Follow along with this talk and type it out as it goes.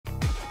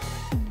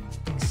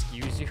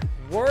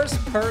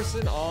Worst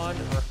person on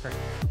earth.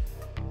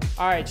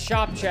 All right,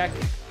 shop check.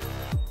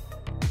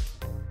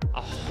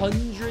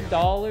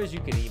 $100? You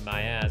can eat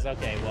my ass.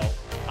 Okay, well,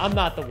 I'm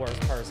not the worst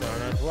person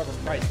on earth. Whoever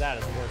priced that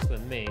is worse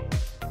than me.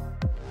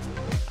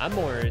 I'm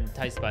more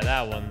enticed by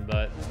that one,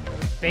 but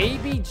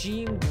Baby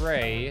Jean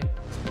Grey.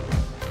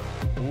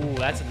 Ooh,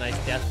 that's a nice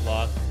death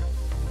block.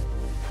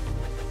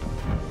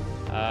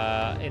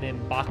 An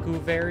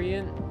M'Baku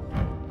variant.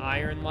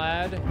 Iron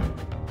Lad.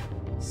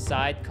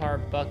 Sidecar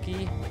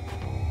Bucky.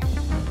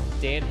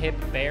 Dan Hip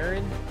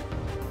Baron.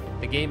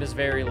 The game is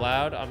very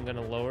loud. I'm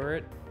gonna lower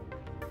it.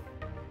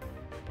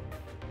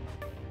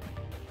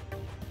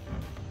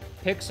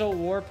 Pixel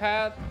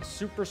Warpath.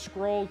 Super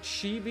Scroll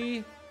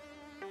Chibi.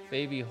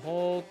 Baby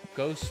Hulk.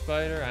 Ghost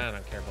Spider. I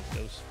don't care about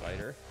Ghost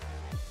Spider.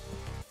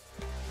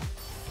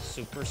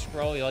 Super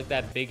Scroll. You like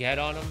that big head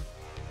on him?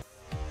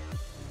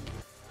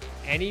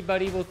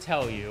 Anybody will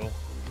tell you.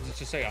 Did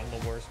you say I'm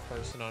the worst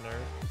person on earth?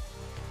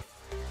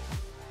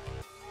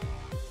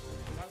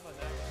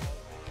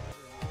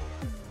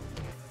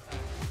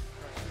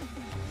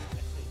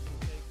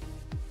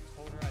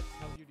 Told her I'd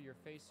tell you to your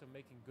face, so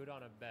making good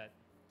on a bet.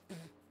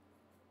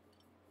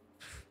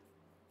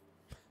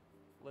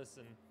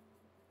 Listen,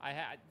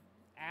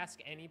 ask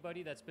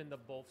anybody that's been to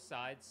both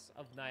sides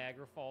of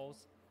Niagara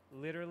Falls.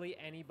 Literally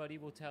anybody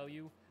will tell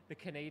you the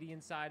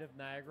Canadian side of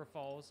Niagara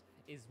Falls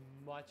is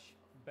much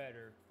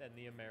better than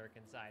the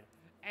American side.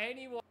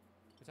 Anyone.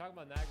 We're talking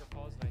about Niagara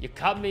Falls. You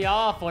cut me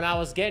off when I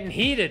was getting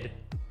heated.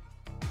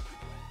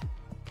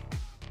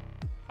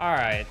 All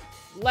right,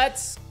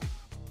 let's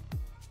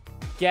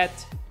get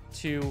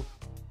to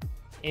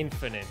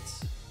Infinite.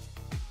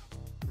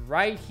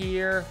 Right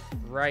here,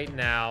 right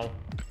now.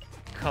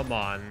 Come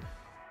on.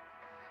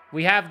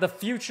 We have the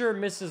future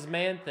Mrs.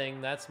 Man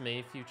thing. That's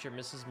me, future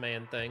Mrs.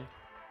 Man thing.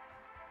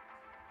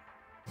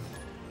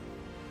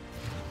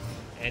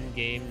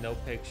 Endgame, no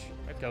picture.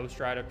 A Ghost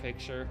Rider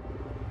picture.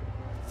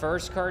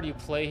 First card you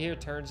play here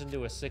turns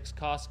into a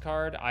 6-cost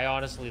card. I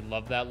honestly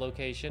love that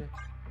location.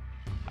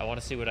 I want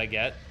to see what I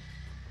get.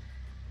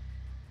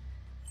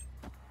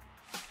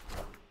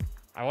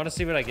 I want to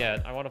see what I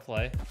get. I want to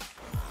play.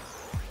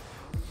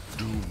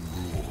 Doom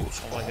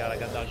rules. Oh my god, I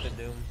got Dr.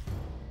 Doom.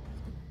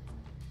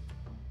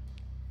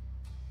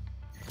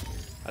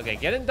 Okay,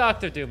 getting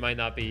Dr. Doom might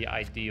not be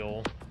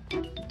ideal.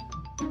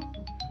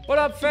 What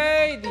up,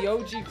 Faye? The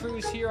OG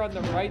crew's here on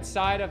the right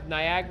side of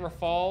Niagara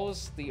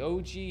Falls. The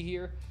OG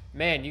here.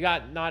 Man, you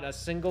got not a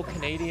single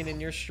Canadian in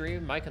your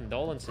stream? My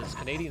condolences.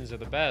 Canadians are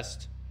the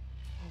best.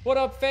 What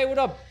up, Faye? What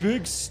up,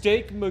 Big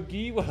Steak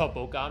McGee? What up,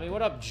 Okami?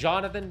 What up,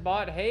 Jonathan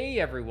Bot? Hey,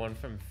 everyone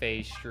from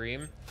Faye's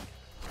stream.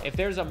 If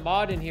there's a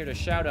mod in here to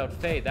shout out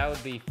Faye, that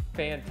would be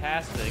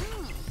fantastic.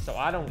 So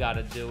I don't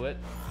gotta do it.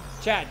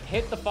 Chat,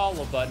 hit the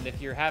follow button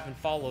if you haven't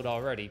followed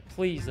already.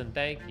 Please and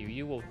thank you.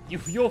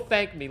 You'll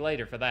thank me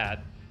later for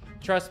that.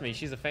 Trust me,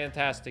 she's a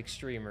fantastic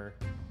streamer.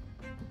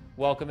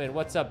 Welcome in.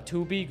 What's up,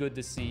 Tubi? Good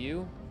to see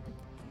you.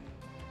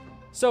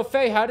 So,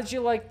 Faye, how did you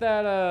like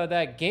that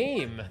that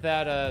game?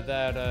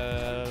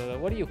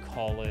 What do you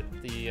call it?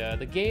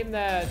 The game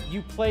that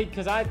you played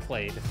because I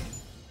played.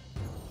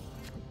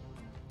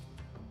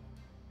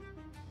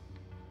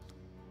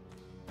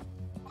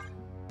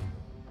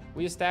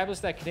 We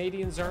established that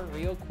Canadians aren't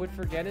real. Quit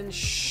forgetting.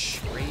 Shh,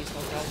 Grace,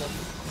 don't tell them.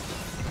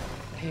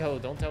 Hey, yo,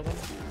 don't tell them.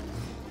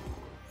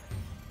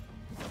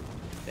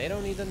 They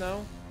don't need to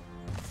know.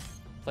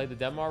 Played the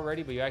demo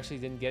already, but you actually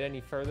didn't get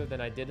any further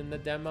than I did in the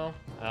demo.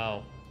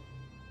 Oh.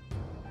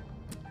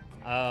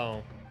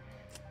 Oh.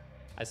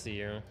 I see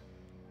you.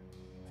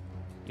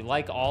 You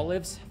like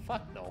olives?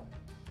 Fuck no.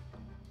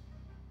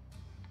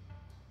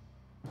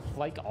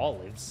 Like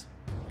olives?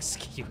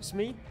 Excuse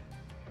me?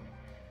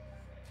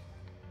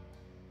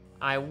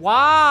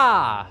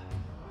 I-wah!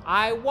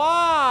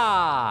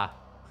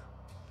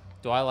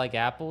 Do I like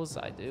apples?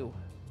 I do.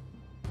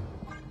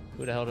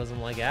 Who the hell doesn't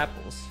like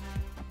apples?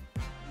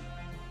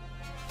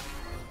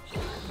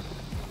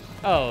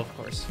 Oh, of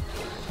course.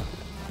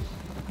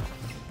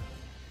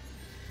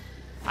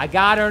 I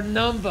got her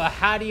number.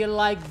 How do you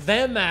like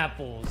them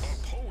apples?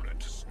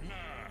 Opponent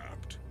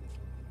snapped.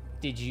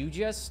 Did you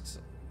just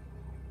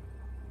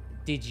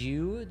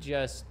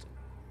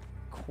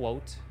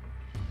quote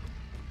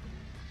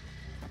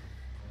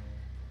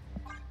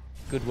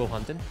Good Will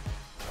Hunting?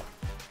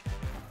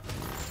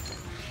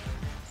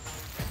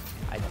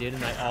 I did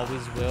and I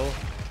always will.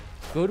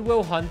 Good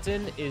Will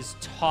Hunting is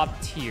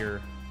top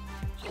tier.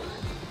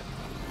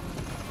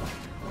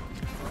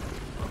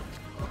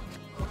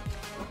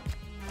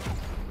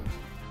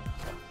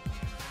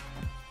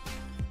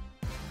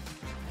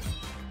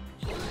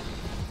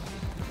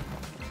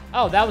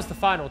 Oh, that was the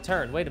final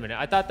turn. Wait a minute.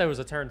 I thought there was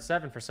a turn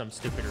 7 for some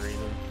stupid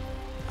reason.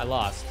 I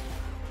lost.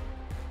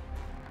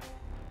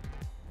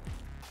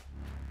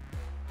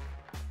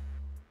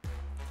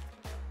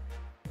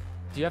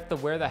 Do you have to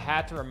wear the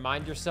hat to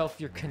remind yourself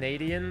you're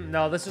Canadian?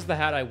 No, this is the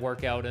hat I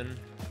work out in.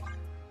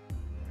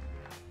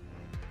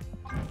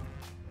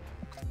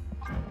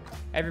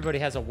 Everybody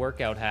has a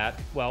workout hat.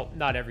 Well,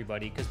 not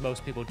everybody, because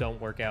most people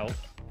don't work out.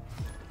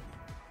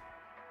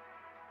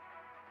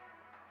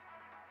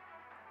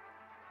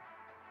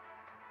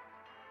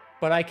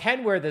 But I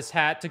can wear this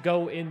hat to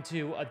go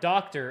into a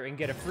doctor and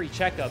get a free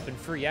checkup and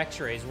free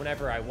x-rays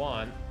whenever I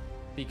want.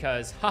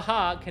 Because,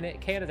 haha,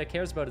 Canada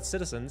cares about its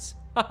citizens.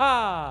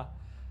 Haha!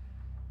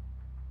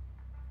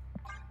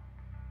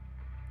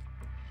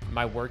 Am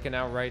I working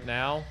out right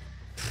now?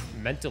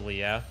 Mentally,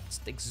 yeah. It's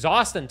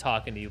exhausting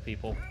talking to you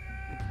people.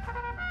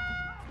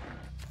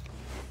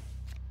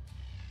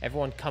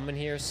 Everyone coming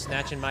here,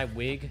 snatching my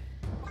wig,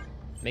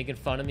 making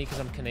fun of me because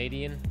I'm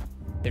Canadian.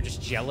 They're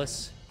just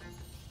jealous.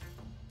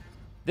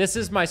 This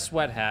is my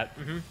sweat hat.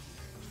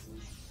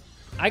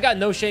 I got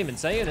no shame in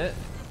saying it.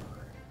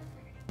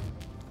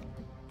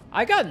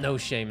 I got no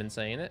shame in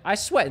saying it. I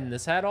sweat in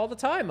this hat all the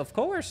time, of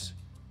course.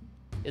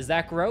 Is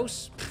that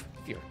gross?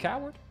 If you're a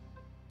coward.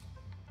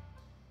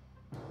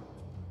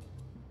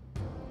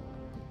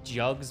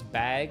 Jugs,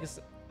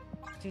 bags.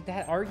 Dude,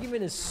 that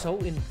argument is so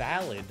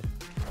invalid.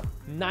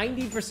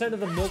 90% of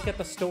the milk at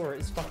the store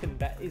is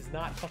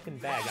not fucking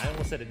bag. I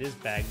almost said it is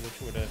bag,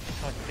 which would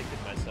have contradicted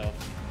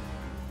myself.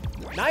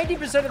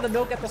 90% of the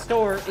milk at the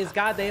store is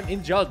goddamn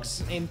in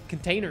jugs, in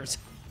containers,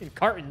 in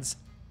cartons.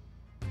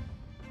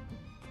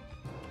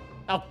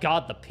 Oh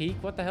god, the peak?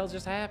 What the hell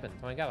just happened?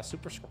 Oh, I got a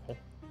super scroll.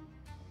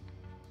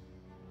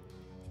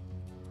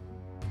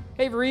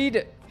 Hey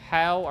Reed,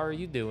 how are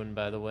you doing,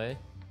 by the way?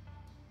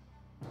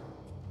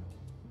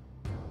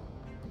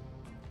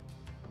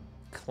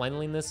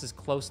 Cleanliness is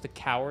close to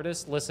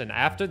cowardice. Listen,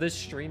 after this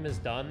stream is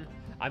done,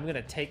 I'm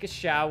gonna take a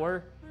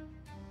shower,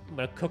 I'm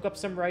gonna cook up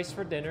some rice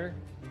for dinner,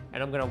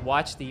 and I'm gonna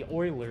watch the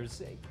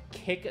Oilers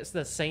kick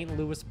the St.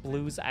 Louis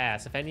Blues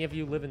ass. If any of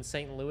you live in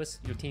St. Louis,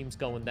 your team's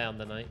going down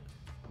tonight.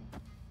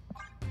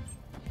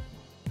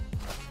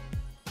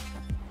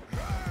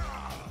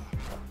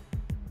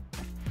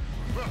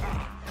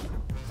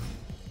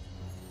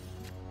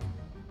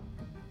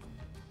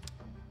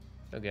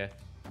 Okay.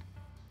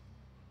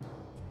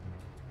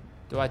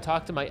 Do I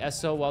talk to my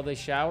SO while they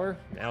shower?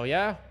 Hell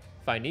yeah,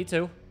 if I need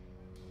to.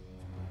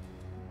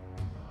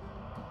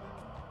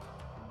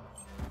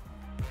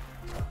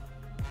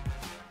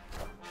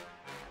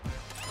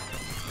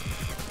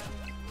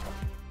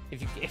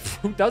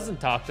 Who doesn't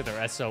talk to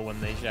their SO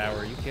when they shower?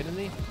 Are you kidding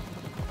me?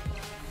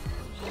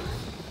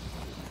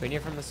 Been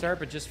here from the start,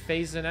 but just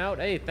phasing out.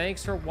 Hey,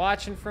 thanks for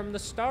watching from the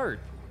start.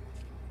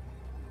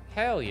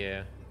 Hell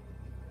yeah.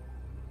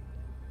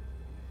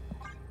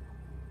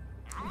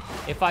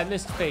 If I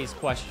missed Faye's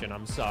question,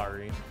 I'm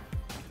sorry.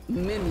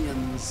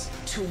 Minions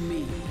to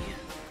me.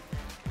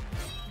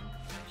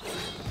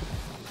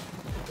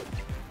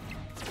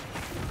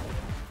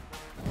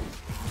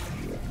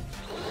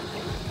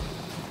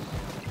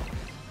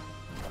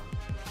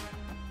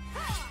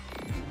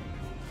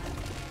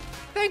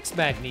 Thanks,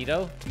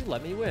 Magneto. You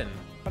let me win.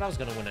 But I was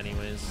gonna win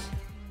anyways.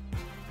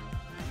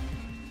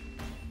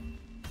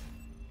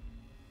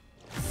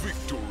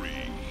 Victory.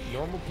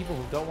 Normal people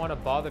who don't want to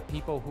bother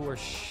people who are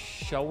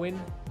showing.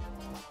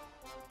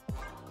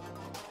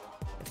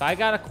 If I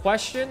got a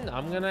question,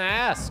 I'm gonna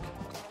ask.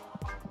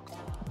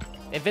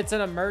 If it's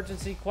an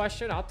emergency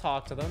question, I'll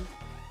talk to them.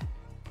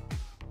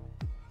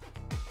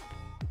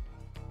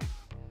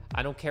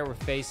 I don't care what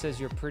Faye says.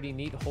 You're pretty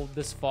neat. Hold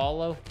this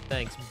follow.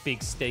 Thanks,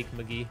 Big Steak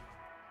McGee.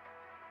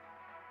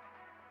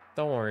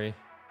 Don't worry.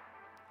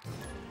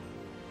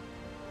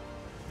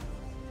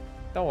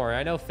 Don't worry.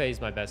 I know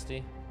Faye's my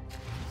bestie.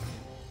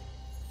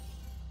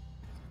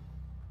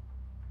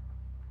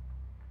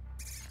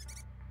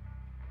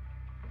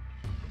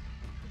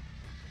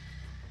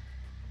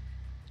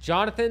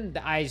 Jonathan,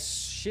 I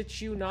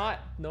shit you not,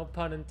 no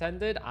pun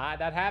intended,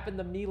 that happened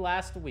to me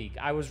last week.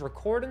 I was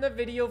recording a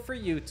video for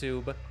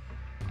YouTube,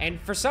 and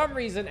for some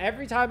reason,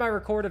 every time I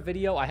record a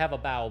video, I have a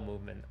bowel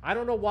movement. I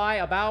don't know why,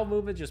 a bowel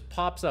movement just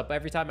pops up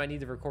every time I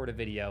need to record a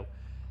video.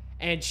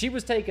 And she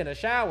was taking a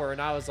shower,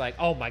 and I was like,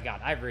 oh my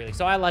god,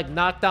 So I, like,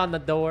 knocked on the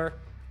door,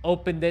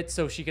 opened it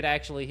so she could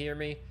actually hear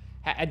me,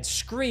 and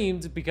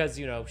screamed because,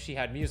 you know, she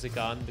had music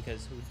on,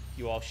 because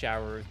you all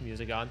shower with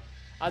music on.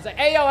 I was like,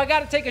 hey, yo, I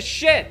gotta take a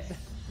shit!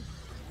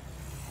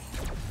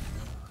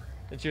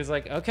 And she was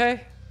like,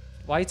 okay,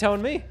 why are you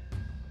telling me?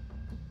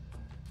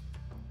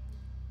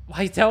 Why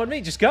are you telling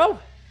me? Just go.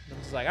 I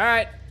was like, all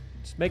right,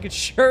 just making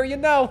sure you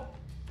know.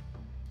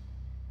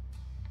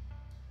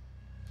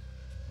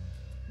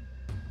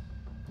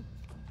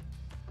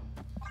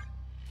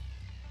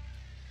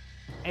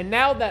 And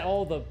now that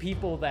all the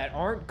people that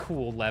aren't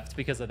cool left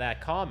because of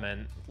that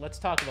comment, let's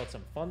talk about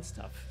some fun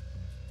stuff.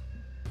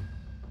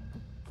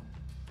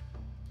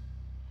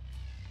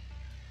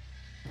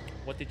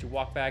 What did you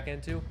walk back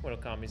into? What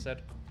Okami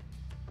said.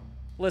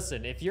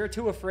 Listen, if you're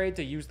too afraid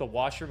to use the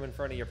washroom in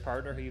front of your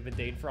partner who you've been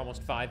dating for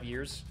almost 5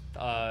 years,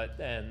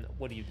 then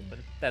what are you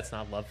doing? That's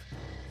not love.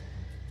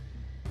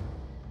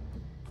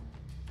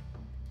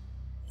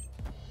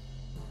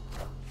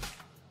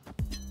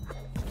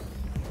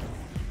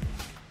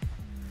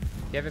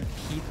 You haven't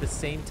peed the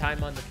same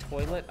time on the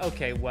toilet?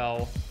 Okay,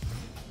 well,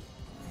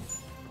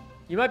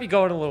 you might be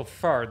going a little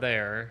far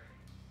there.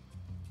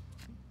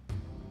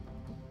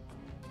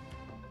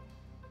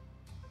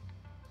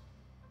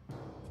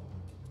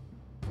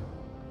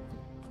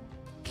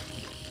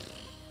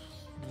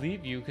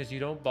 leave you because you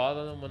don't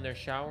bother them when they're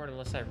showering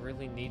unless I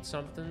really need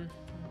something.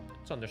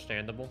 It's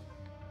understandable.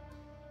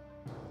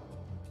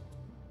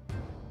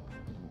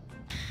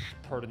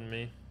 Pardon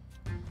me.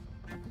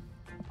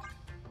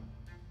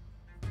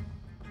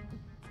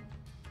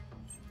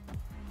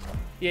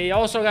 Yeah, you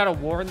also gotta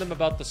warn them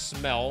about the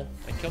smell.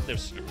 I killed their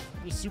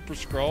super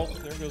scroll.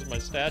 There goes my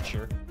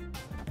stature.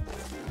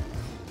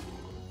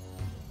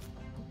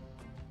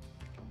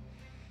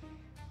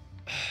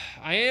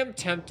 I am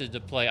tempted to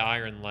play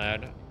Iron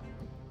Lad.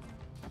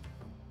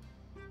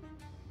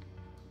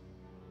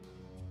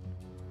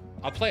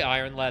 I'll play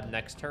Iron Lad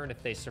next turn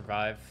if they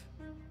survive.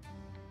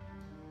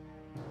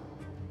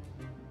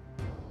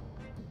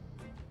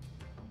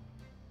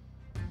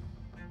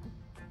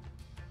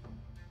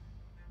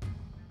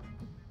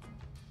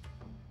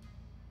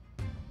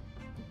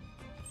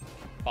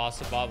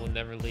 Boss of Bob will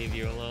never leave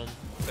you alone.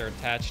 They're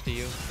attached to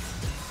you.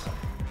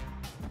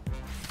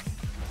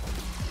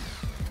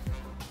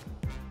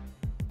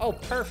 Oh,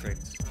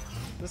 perfect.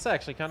 This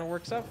actually kind of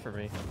works out for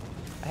me.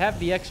 I have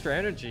the extra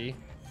energy.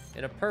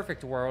 In a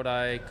perfect world,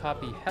 I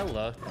copy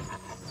Hella.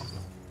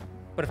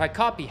 But if I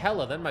copy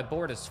Hella, then my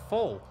board is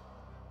full.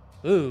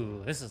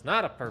 Ooh, this is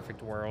not a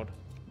perfect world.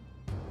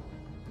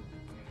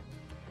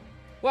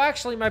 Well,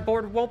 actually, my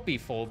board won't be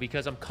full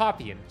because I'm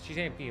copying. She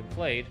ain't being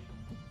played.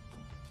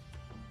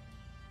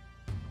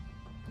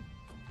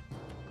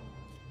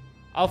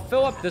 I'll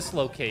fill up this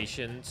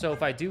location, so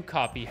if I do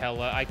copy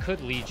Hella, I could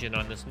Legion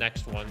on this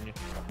next one.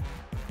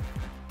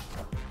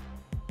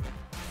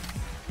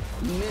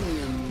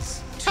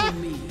 Minions to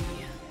me.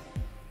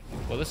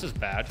 Well, this is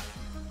bad.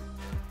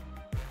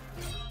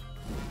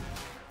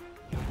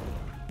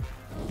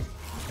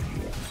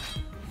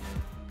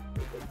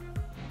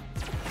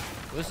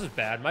 This is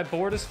bad. My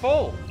board is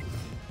full.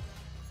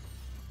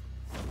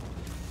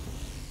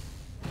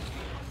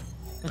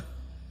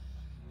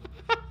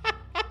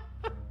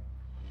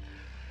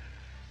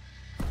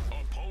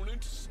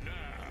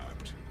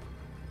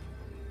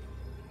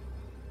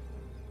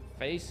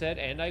 Faye said,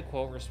 and I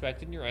quote,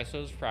 respecting your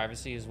SO's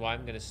privacy is why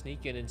I'm gonna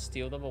sneak in and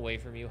steal them away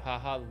from you.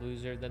 Haha,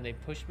 loser. Then they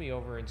pushed me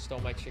over and stole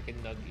my chicken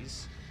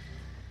nuggies.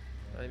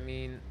 I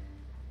mean,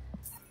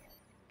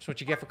 that's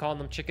what you get for calling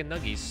them chicken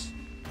nuggies.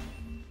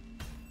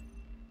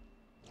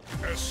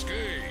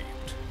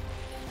 Escaped.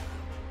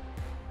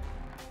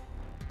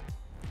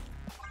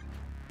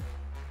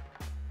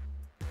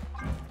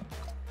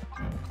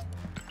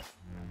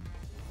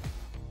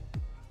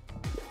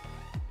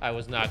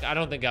 I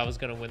don't think I was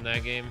gonna win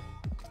that game.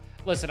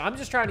 Listen, I'm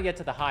just trying to get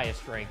to the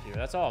highest rank here.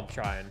 That's all I'm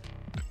trying.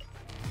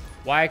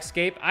 Why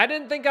escape? I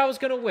didn't think I was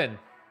gonna win.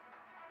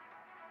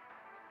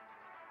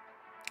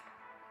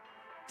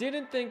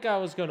 Didn't think I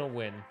was gonna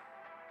win.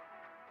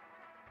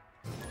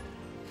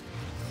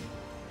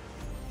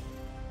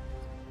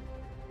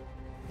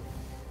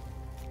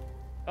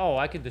 Oh,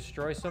 I could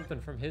destroy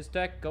something from his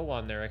deck? Go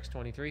on there,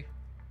 X23.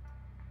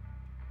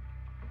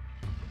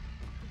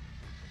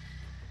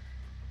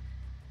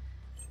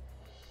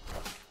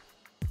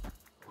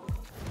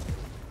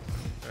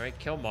 Alright,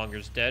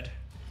 Killmonger's dead.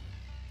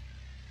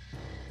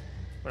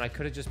 When I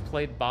could have just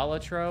played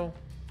Balatro.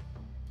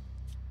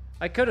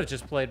 I could have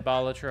just played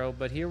Balatro,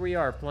 but here we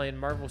are playing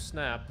Marvel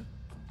Snap.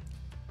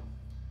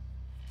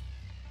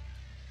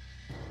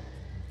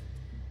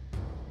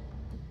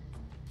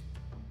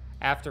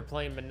 After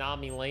playing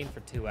Manami Lane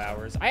for 2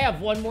 hours. I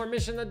have one more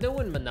mission to do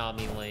in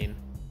Manami Lane.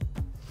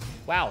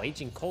 Wow,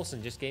 Agent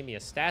Coulson just gave me a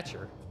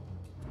stature.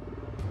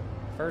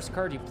 First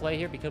card you play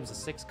here becomes a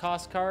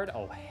 6-cost card?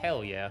 Oh,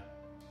 hell yeah.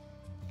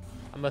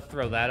 I'm gonna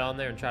throw that on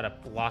there and try to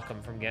block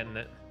him from getting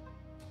it.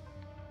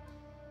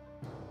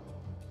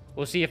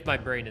 We'll see if my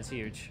brain is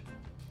huge.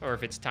 Or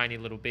if it's tiny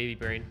little baby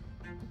brain.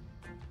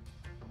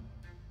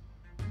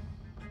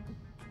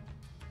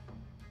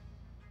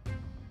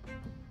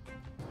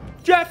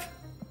 Jeff!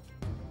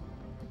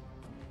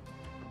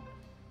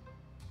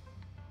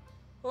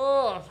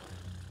 Oh.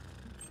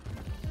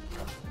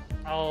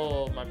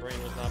 Oh, my brain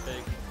was not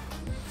big.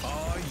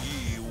 Are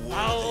ye worthy?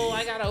 Oh,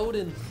 I got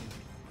Odin.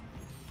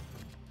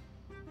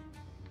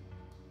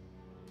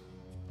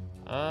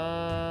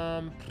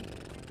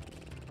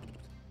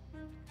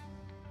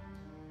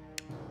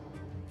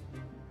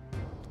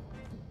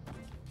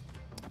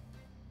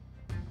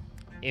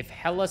 If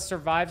Hella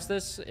survives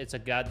this, it's a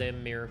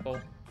goddamn miracle.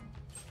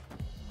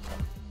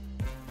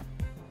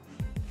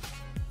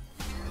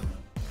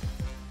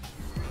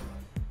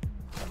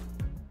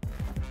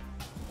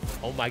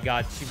 Oh my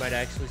god, she might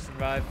actually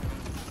survive.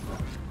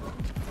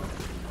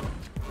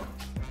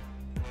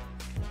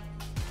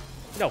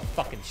 No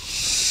fucking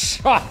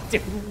shot,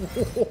 dude.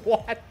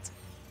 What?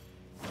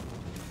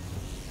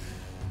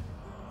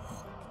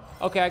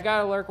 Okay, I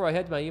gotta lurk where I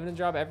head to my evening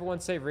job. Everyone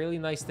say really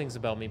nice things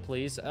about me,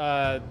 please.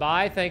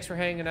 Bye. Thanks for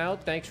hanging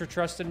out. Thanks for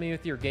trusting me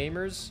with your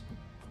gamers.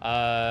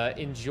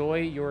 Enjoy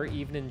your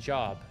evening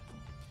job.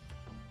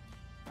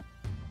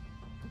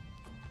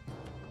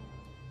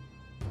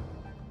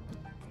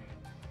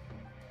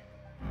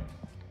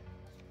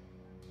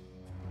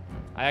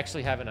 I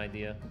actually have an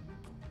idea.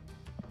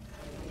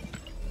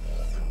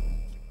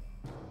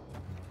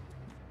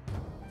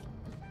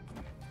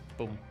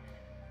 Boom.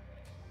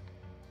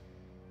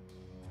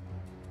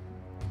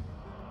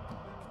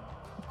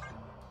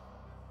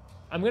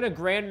 I'm gonna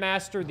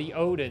Grandmaster the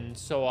Odin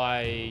so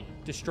I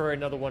destroy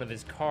another one of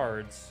his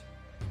cards.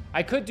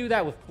 I could do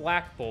that with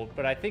Black Bolt,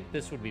 but I think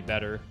this would be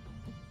better.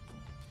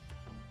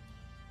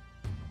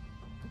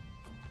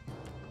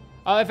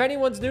 If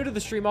anyone's new to the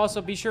stream,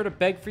 also be sure to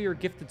beg for your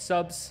gifted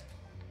subs.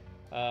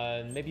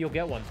 Maybe you'll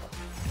get one.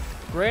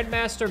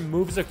 Grandmaster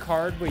moves a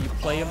card where you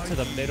play him to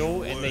the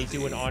middle and they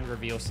do an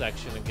on-reveal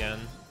section again.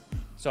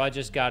 So I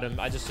just got him.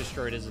 I just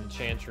destroyed his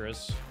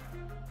Enchantress.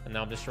 And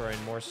now I'm destroying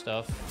more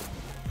stuff.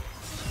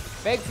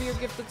 Beg for your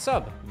gifted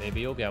sub. Maybe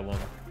you'll get one.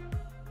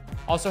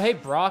 Also, hey,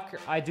 Brock,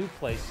 I do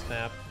play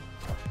Snap.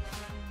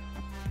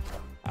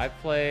 I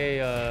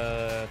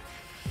play,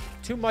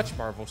 too much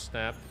Marvel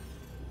Snap,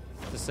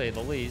 to say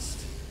the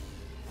least.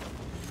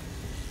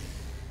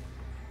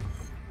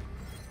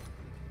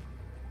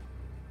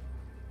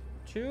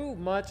 Too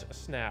much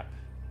Snap.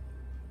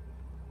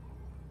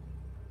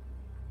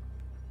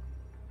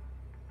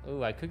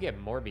 Ooh, I could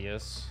get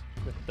Morbius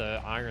with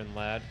the Iron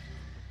Lad.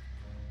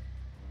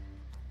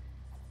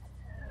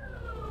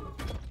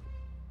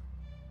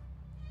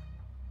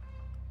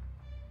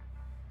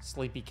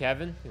 Sleepy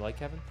Kevin. You like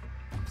Kevin?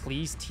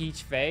 Please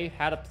teach Faye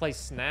how to play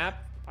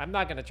Snap. I'm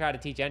not going to try to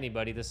teach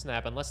anybody to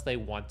Snap unless they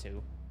want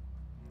to.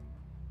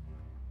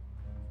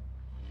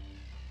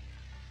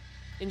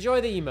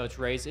 Enjoy the emotes,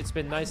 Raze. It's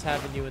been nice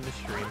having you in the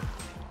stream.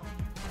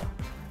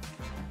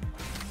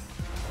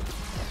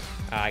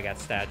 Ah, I got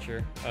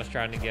stature. I was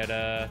trying to get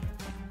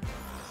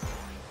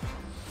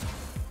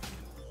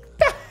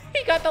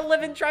He got the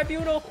living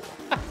tribunal.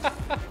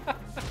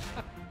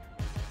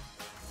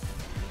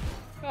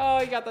 Oh,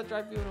 he got the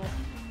tribunal.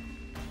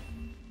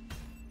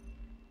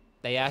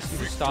 They asked you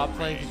to stop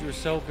playing because you were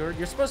so good.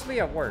 You're supposed to be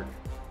at work.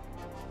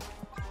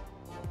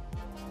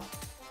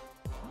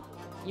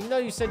 Even though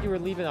you said you were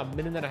leaving a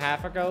minute and a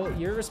half ago,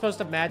 you're supposed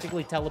to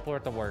magically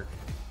teleport to work.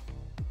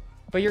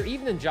 But your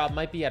evening job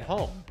might be at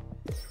home.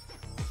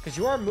 Because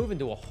you are moving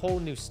to a whole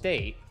new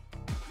state.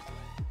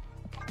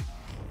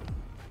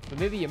 But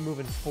maybe you're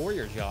moving for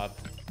your job.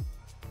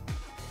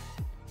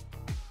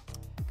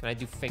 Can I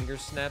do finger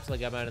snaps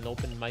like I'm at an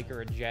open mic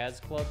or a jazz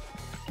club?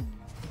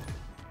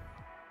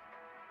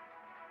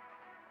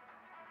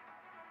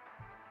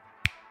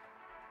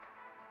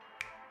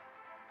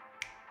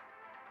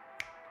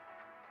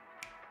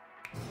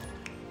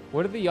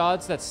 What are the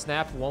odds that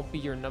Snap won't be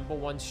your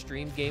 #1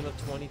 streamed game of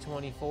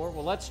 2024?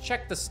 Well, let's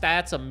check the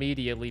stats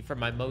immediately for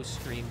my most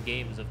streamed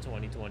games of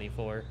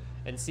 2024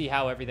 and see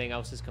how everything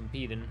else is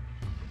competing.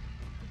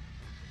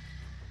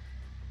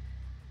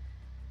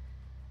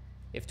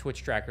 If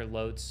Twitch Tracker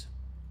loads.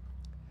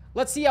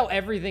 Let's see how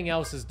everything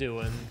else is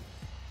doing.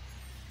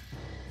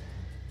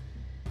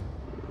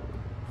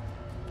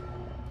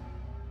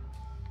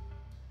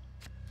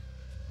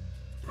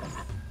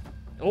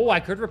 Oh,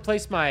 I could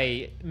replace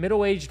my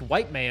middle-aged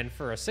white man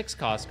for a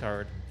 6-cost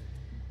card.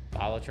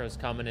 Balatro's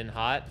coming in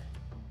hot.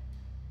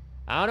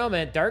 I don't know,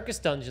 man.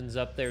 Darkest Dungeon's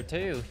up there,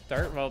 too.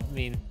 Well, I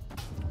mean,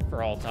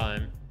 for all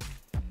time.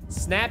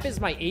 Snap is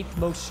my 8th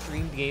most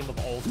streamed game of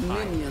all time.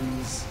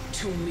 Minions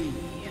to me.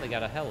 They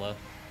got a hella.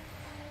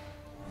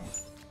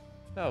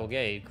 Oh,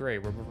 okay,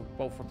 great. We're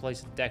both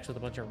replacing decks with a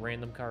bunch of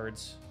random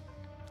cards.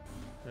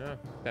 Yeah,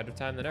 better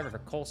time than ever for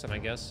Coulson, I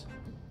guess.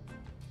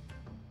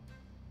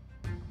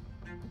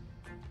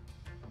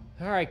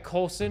 All right,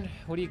 Coulson,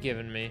 what are you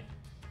giving me?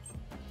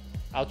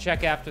 I'll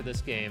check after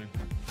this game.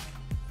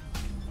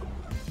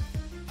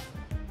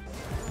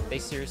 They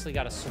seriously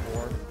got a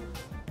swarm?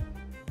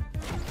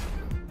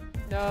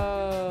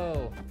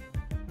 No!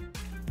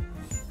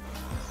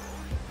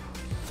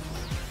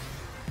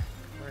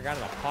 I got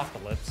an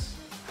apocalypse.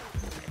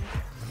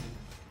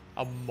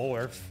 A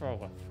morph. Oh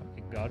my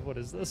fucking god, what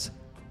is this?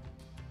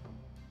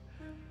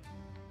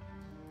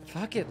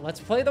 Fuck it, let's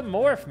play the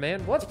morph,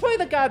 man. Let's play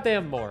the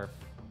goddamn morph.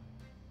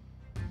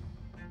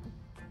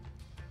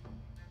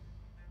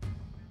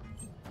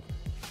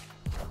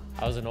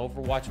 I was an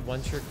Overwatch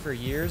one trick for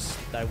years.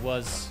 I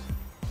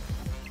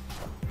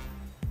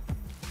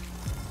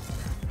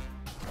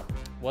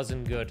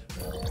wasn't good.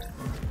 Oh,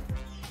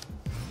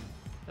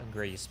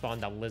 great, you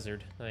spawned a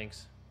lizard.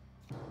 Thanks.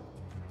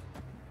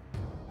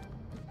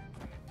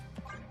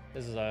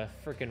 This is a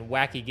freaking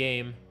wacky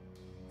game.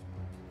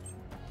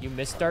 You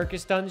missed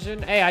Darkest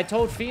Dungeon? Hey, I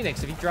told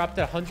Phoenix if he dropped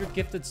 100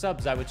 gifted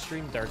subs, I would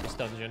stream Darkest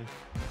Dungeon.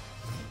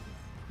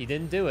 He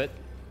didn't do it,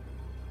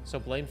 so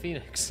blame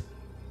Phoenix.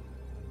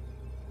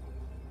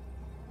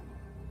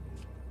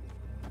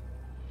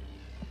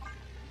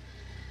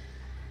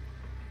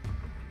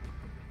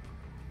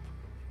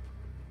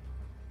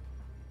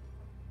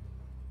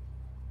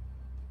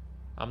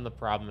 I'm the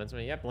problem. It's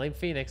me. Yeah, blame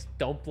Phoenix.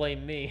 Don't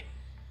blame me.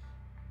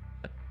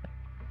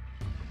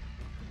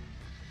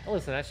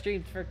 Listen, I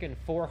streamed freaking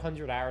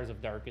 400 hours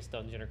of Darkest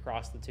Dungeon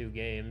across the 2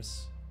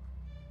 games.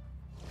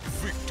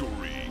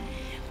 Victory.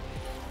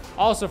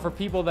 Also, for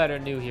people that are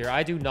new here,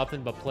 I do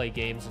nothing but play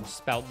games and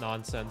spout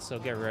nonsense, so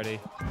get ready.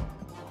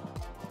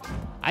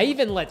 I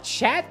even let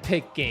chat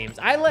pick games.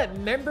 I let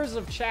members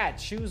of chat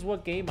choose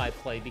what game I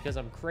play because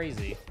I'm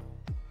crazy.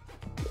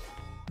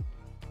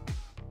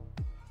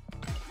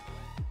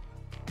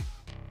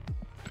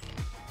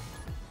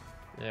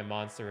 Yeah,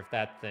 monster with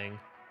that thing.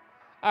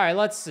 All right,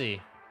 let's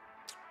see.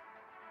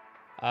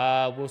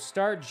 We'll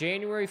start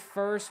January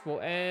 1st. We'll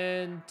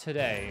end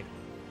today.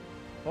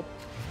 Oh,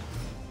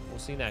 we'll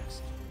see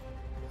next.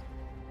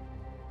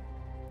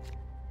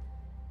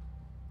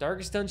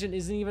 Darkest Dungeon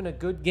isn't even a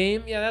good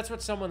game. Yeah, that's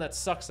what someone that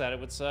sucks at it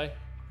would say.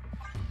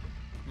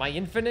 My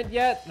infinite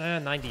yet?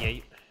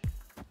 98.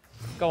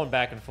 Going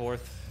back and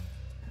forth.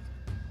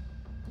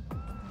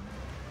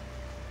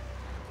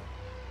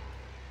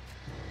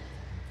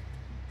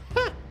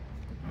 Huh.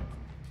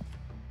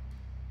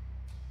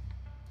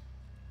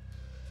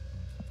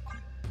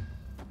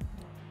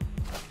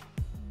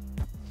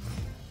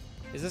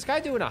 Is this guy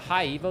doing a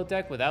high Evo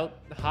deck without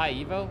high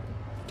Evo?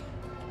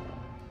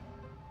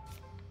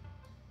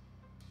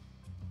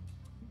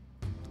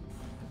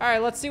 All right,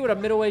 let's see what a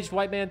middle-aged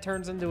white man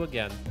turns into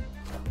again.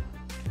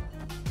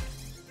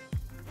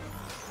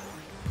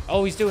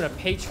 Oh, he's doing a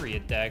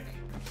Patriot deck.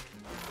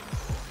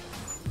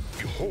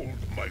 Behold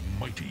my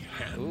mighty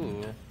hand.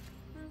 Ooh.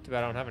 Too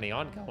bad I don't have any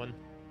ongoing.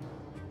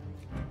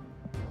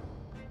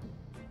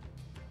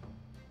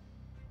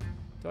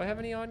 Do I have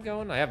any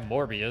ongoing? I have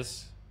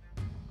Morbius.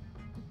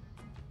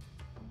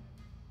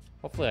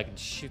 Hopefully I can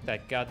shoot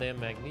that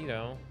goddamn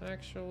Magneto.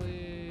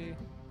 Actually...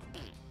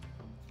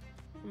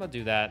 I'm gonna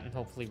do that and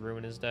hopefully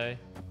ruin his day.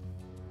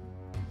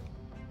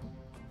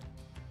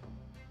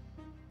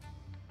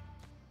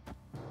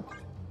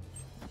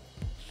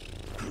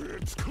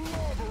 It's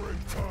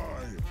clobbering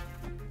time.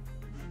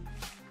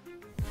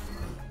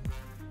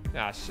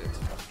 Ah, shit.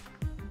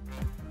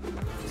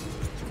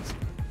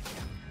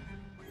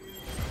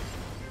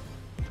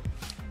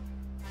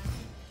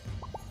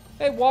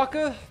 Hey,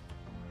 Waka.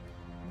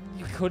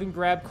 You couldn't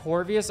grab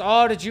Corvius?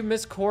 Oh, did you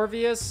miss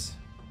Corvius?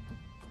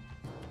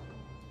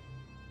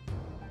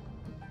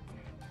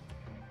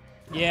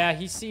 Yeah,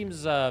 he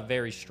seems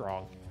very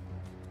strong.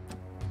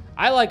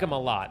 I like him a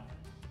lot.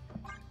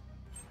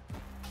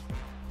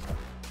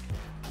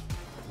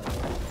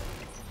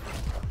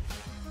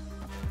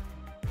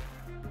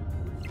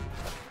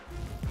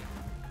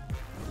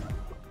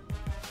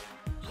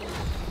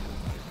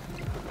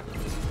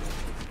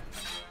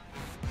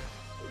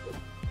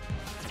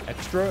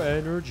 Extra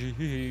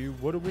energy,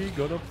 what are we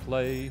gonna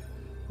play?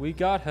 We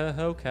got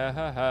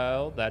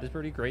hell, that is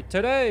pretty great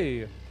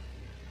today.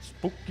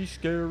 Spooky,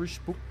 scary,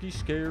 spooky,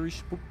 scary,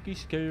 spooky,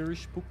 scary,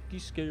 spooky,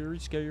 scary,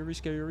 scary,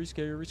 scary,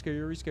 scary,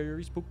 scary,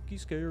 scary, spooky,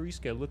 scary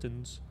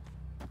skeletons.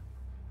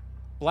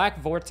 Black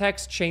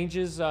Vortex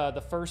changes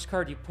the first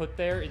card you put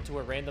there into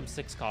a random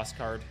 6-cost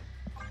card.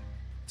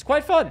 It's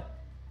quite fun.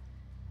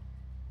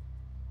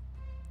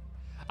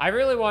 I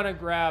really want to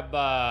grab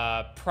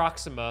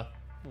Proxima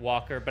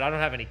Walker, but I don't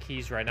have any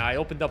keys right now. I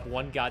opened up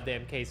one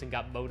goddamn case and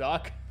got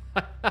MODOK.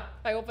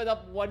 I opened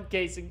up one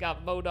case and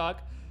got MODOK.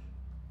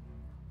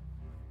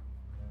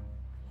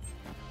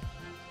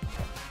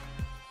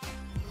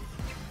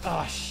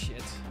 Oh,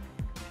 shit.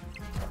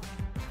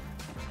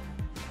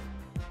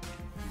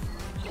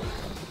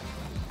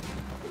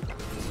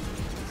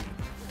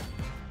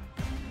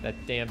 That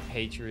damn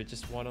Patriot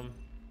just won him.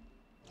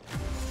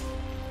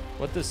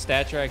 What does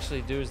Stature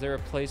actually do? Is there a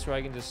place where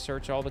I can just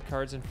search all the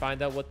cards and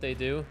find out what they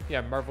do?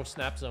 Yeah, Marvel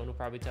Snap Zone will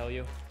probably tell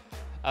you.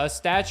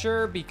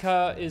 Stature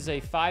is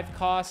a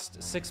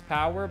 5-cost, 6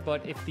 power,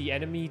 but if the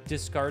enemy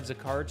discards a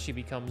card, she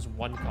becomes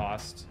 1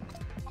 cost.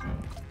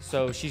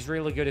 So she's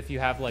really good if you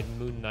have, like,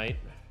 Moon Knight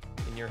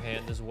in your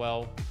hand as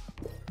well.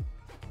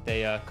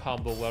 They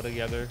combo well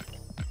together.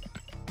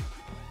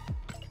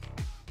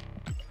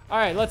 All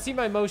right, let's see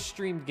my most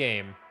streamed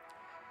game.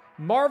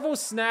 Marvel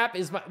Snap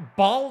is my...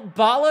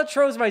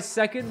 Balatro is my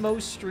second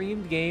most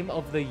streamed game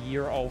of the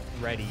year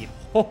already.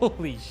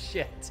 Holy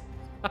shit.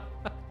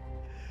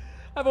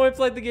 I've only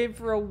played the game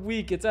for a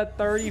week. It's at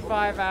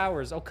 35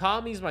 hours.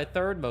 Okami's my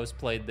 3rd most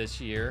played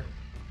this year.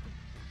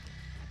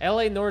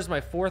 LA Noir's my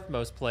 4th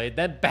most played.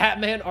 Then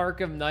Batman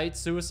Arkham Knight,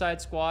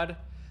 Suicide Squad,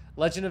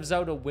 Legend of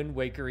Zelda Wind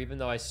Waker, even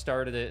though I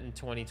started it in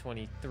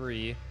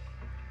 2023.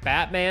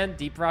 Batman,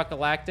 Deep Rock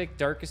Galactic,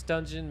 Darkest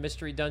Dungeon,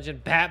 Mystery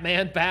Dungeon,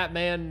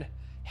 Batman,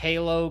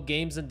 Halo,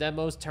 Games and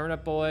Demos,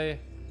 Turnip Boy.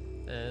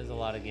 There's a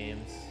lot of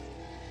games.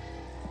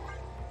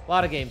 A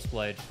lot of games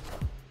played.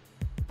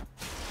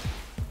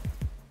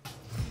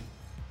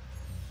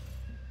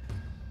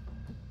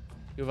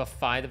 You have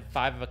a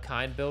five of a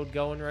kind build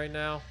going right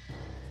now?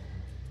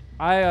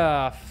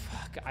 I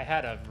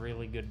had a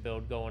really good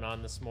build going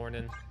on this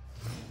morning.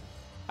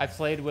 I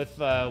played with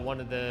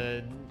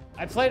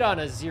I played on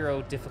a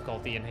 0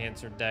 difficulty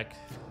enhancer deck,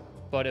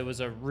 but it was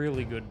a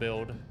really good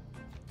build.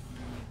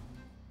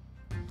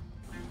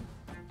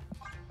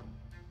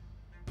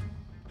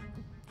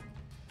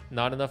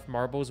 Not enough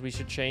marbles, we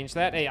should change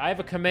that. Hey, I have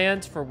a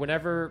command for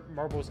whenever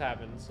marbles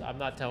happens. I'm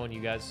not telling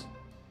you guys.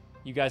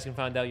 You guys can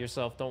find out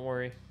yourself, don't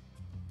worry.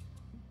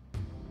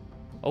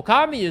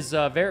 Okami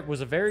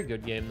was a very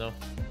good game, though.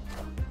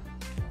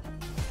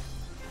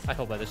 I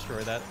hope I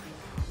destroy that.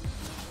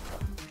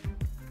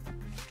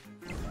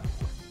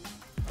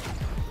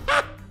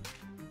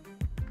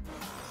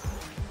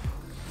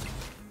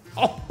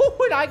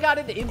 Oh, and I got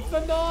an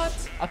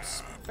Infonaut? I'm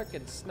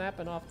freaking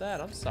snapping off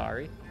that. I'm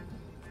sorry.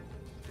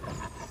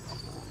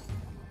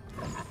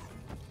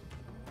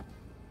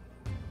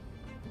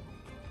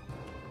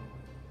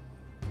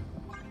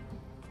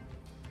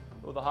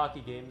 Oh, the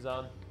hockey game's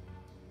on.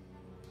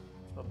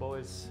 Oh,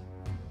 boys.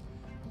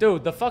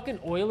 Dude, the fucking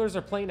Oilers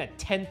are playing at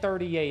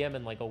 10:30 a.m.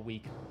 in like a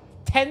week.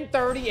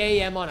 10:30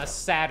 a.m. on a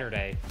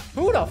Saturday.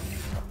 Who the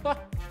fuck?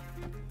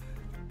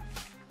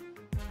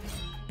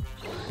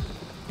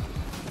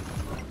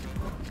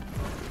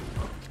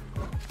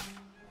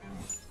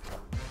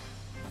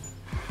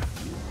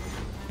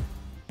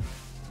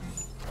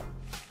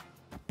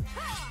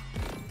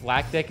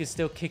 Black Deck is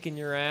still kicking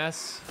your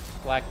ass.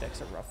 Black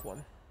Deck's a rough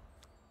one.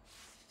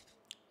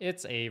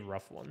 It's a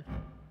rough one.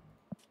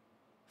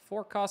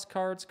 4 cost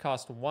cards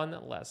cost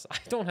 1 less. I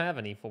don't have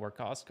any 4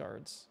 cost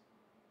cards.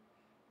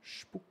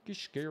 Spooky,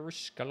 scary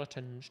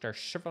skeletons, they're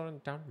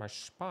shivering down my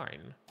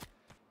spine.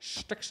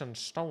 Sticks and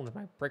stones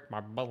might break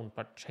my bones,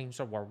 but chains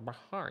are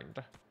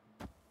behind.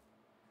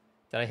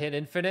 Did I hit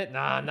infinite?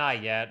 Nah,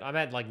 not yet. I'm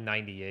at like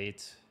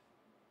 98.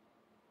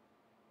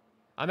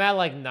 I'm at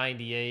like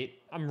 98.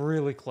 I'm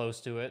really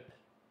close to it.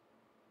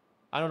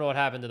 I don't know what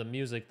happened to the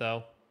music,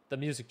 though. The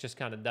music just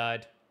kind of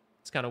died.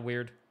 It's kind of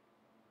weird.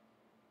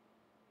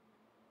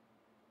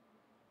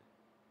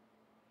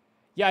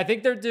 Yeah, I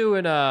think they're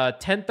doing a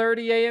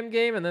 10:30 a.m.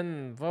 game, and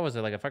then, what was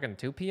it, like a fucking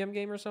 2 p.m.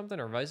 game or something,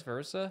 or vice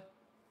versa?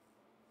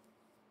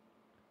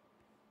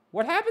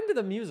 What happened to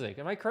the music?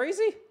 Am I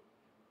crazy?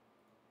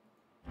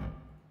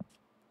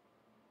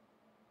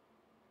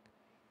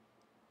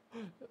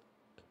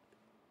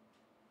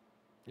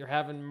 You're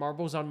having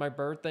marbles on my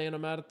birthday and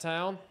I'm out of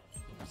town?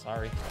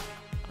 Sorry.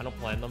 I don't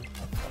plan them,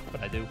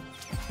 but I do.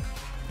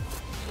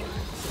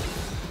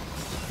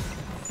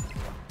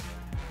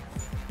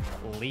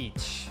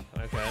 Leech.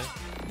 Okay.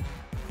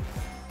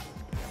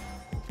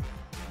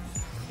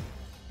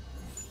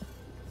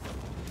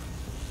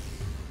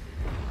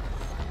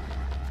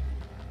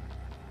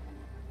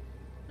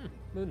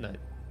 Moon Knight.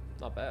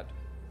 Not bad.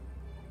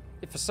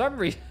 If for some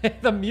reason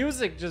the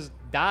music just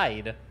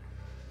died.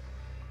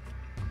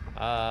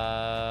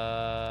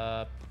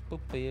 Well,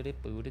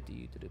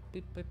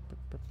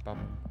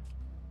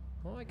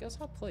 I guess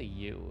I'll play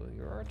you.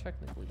 You are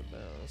technically the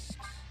best.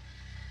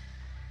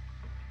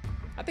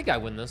 I think I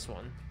win this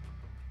one.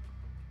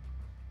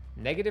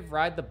 Negative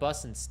ride the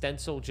bus and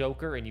stencil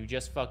Joker, and you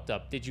just fucked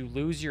up. Did you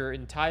lose your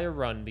entire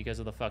run because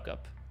of the fuck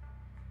up?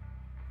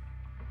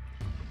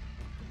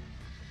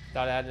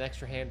 Thought I had an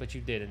extra hand, but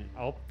you didn't.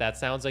 Oh, that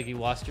sounds like you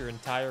lost your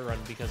entire run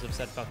because of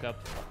said fuck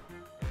up.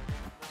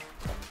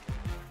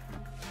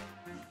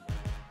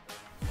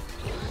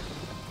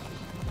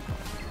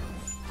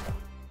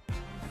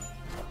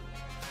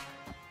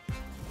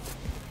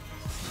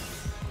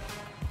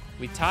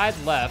 We tied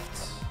left.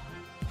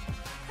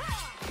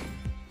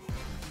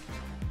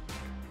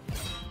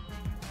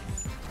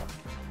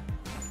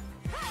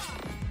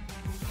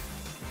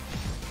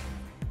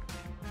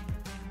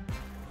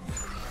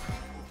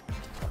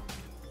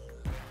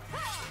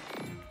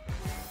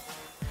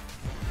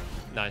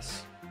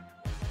 Nice.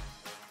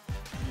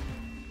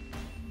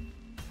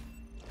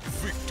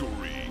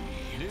 Victory.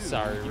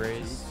 Sorry,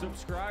 Raze.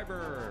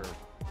 Subscriber.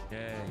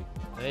 Yay.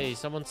 Hey,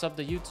 someone subbed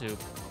to YouTube.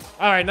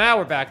 All right, now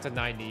we're back to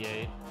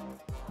 98.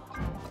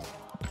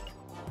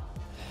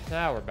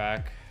 Now we're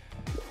back.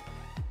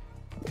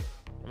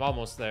 I'm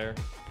almost there.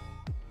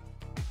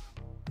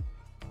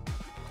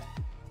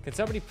 Can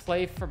somebody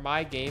play for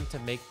my game to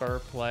make Burr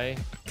play?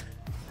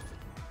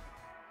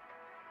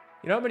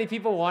 You know how many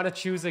people want to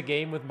choose a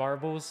game with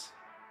marbles?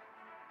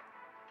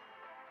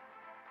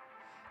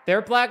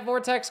 Their Black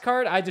Vortex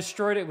card, I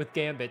destroyed it with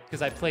Gambit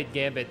because I played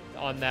Gambit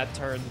on that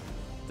turn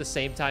the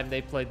same time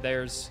they played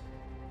theirs.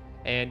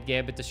 And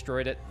Gambit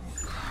destroyed it.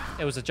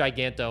 It was a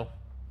Giganto.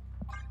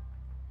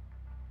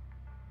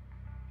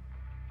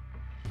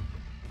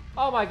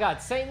 Oh my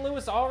god, St.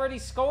 Louis already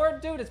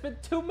scored? Dude, it's been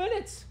 2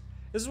 minutes.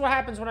 This is what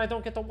happens when I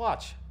don't get to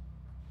watch.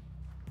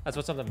 That's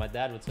what something my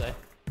dad would say.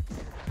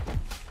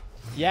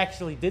 He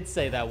actually did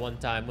say that one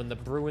time when the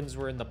Bruins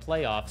were in the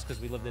playoffs because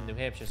we lived in New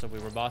Hampshire, so we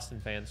were Boston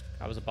fans.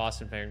 I was a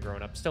Boston fan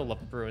growing up. Still love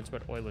the Bruins,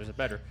 but Oilers are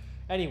better.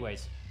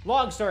 Anyways,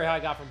 long story how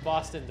I got from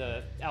Boston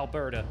to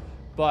Alberta.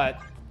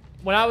 But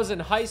when I was in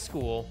high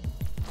school,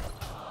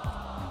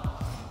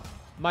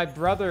 my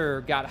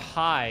brother got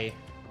high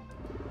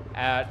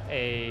at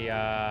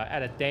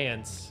a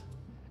dance,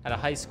 at a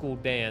high school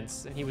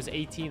dance, and he was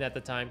 18 at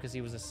the time because he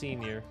was a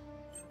senior.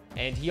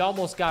 And he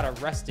almost got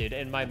arrested,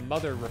 and my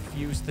mother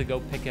refused to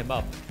go pick him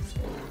up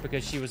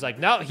because she was like,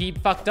 no, he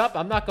fucked up.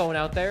 I'm not going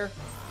out there.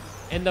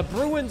 And the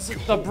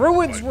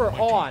Bruins were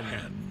on,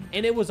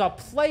 and it was a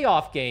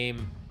playoff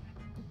game.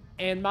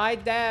 And my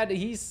dad,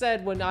 he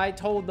said when I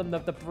told them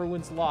that the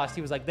Bruins lost,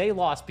 he was like, they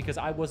lost because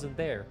I wasn't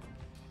there.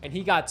 And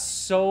he got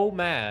so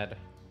mad.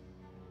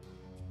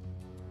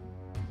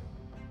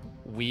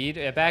 weed.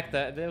 Back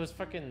then, it was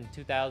fucking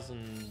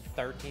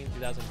 2013,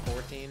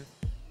 2014.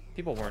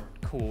 People weren't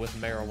cool with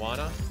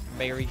marijuana.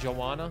 Mary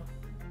Joanna.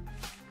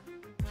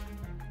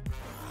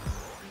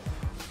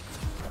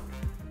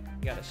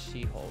 You got a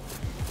She-Hulk.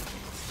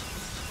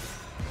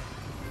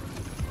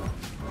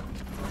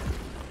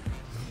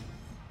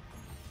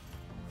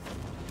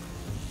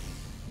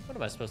 What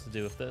am I supposed to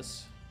do with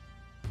this?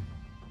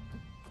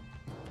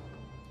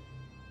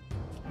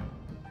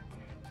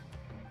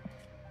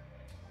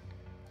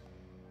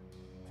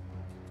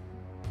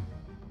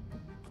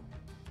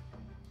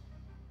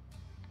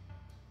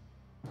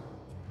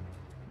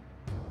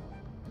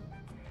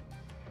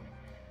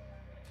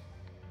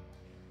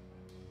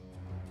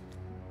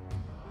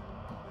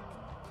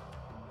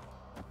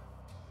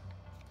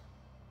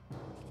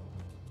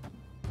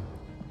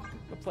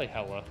 Play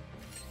Hella.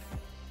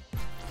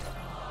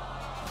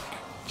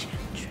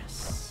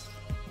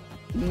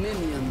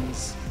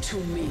 Minions to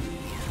me.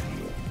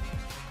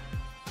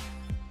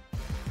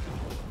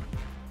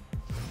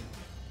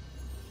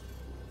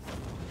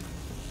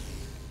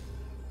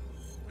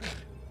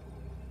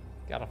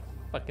 Got a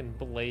fucking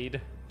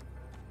blade.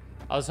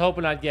 I was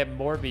hoping I'd get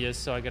Morbius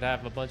so I could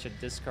have a bunch of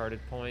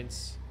discarded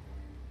points.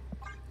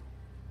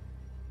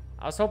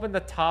 I was hoping to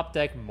top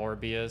deck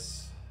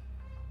Morbius.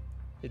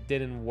 It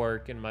didn't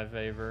work in my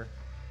favor.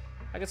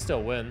 I could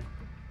still win.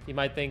 He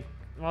might think,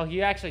 well,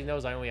 he actually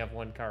knows I only have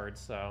one card,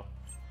 so.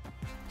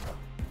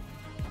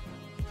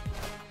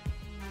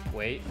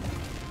 Wait.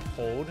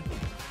 Hold.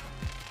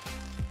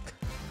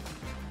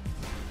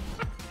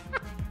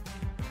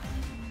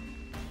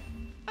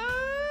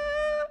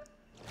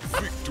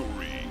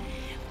 Victory.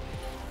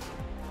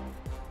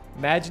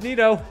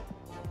 Magneto.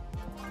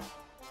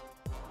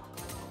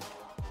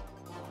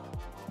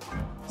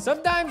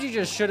 Sometimes you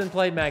just shouldn't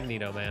play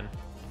Magneto, man.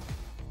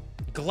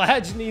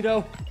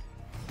 Gladnito.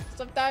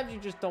 Sometimes you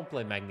just don't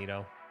play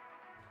Magneto.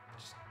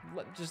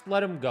 Just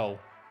let him go.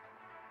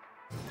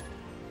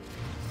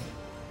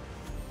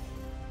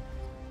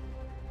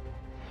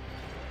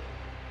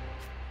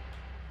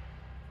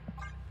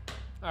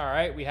 All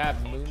right, we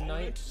have Moon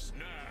Knight.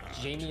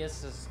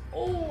 Genius is.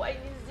 Oh, I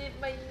just hit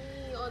my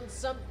knee on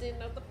something.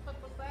 What the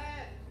fuck was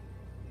that?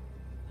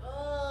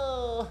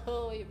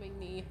 Oh, I hit my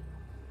knee.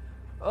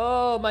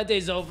 Oh, my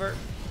day's over.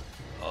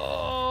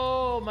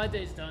 Oh, my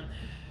day's done.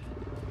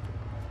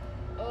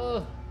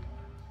 Oh.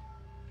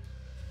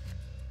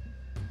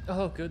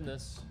 Oh,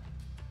 goodness.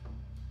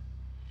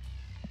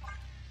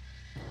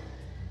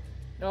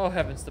 Oh,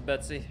 heavens to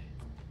Betsy.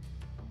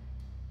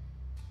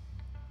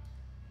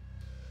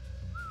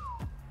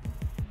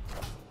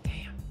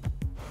 Damn.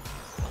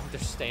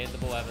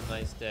 Understandable, have a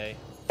nice day.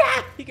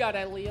 Ah, he got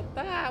Elliot.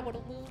 Ah,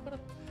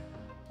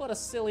 what a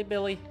silly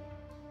Billy.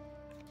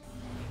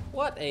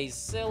 What a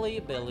silly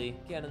Billy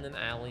getting an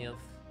Allianth.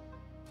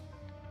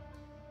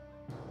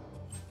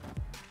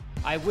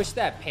 I wish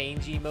that Pain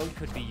G mode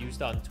could be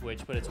used on Twitch,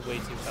 but it's way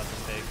too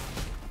fucking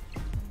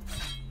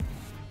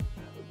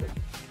big.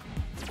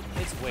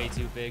 It's way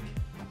too big.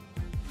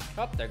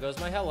 Oh, there goes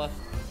my Hella.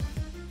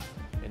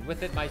 And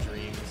with it, my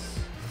dreams.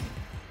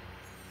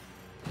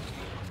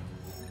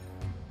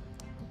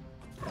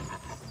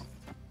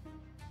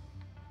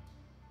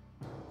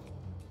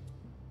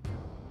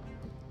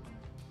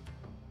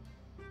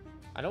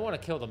 I don't want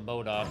to kill the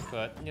Modok,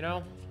 but, you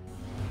know,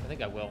 I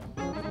think I will.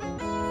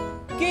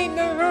 Game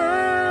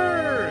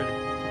Nerd!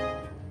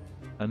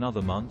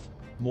 Another month,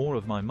 more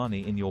of my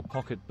money in your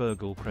pocket,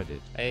 Burgle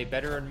credit. Hey,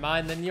 better in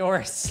mine than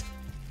yours.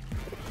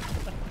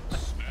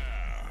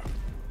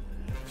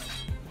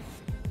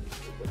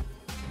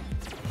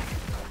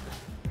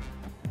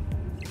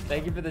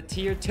 Thank you for the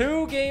tier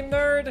 2, Game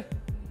Nerd!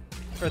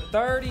 For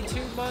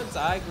 32 months,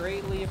 I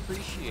greatly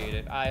appreciate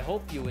it. I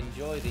hope you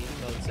enjoy the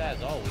emotes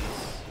as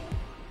always.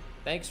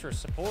 Thanks for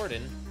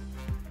supporting.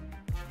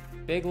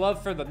 Big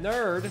love for the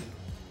nerd.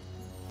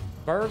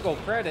 Burgle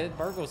credit.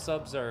 Burgle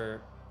subs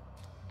are...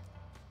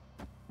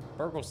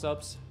 Burgle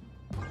subs.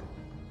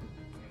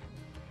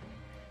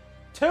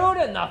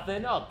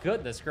 2-0. Oh,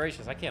 goodness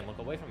gracious. I can't look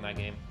away from that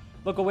game.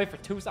 Look away for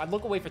two... I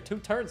look away for 2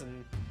 turns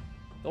and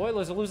the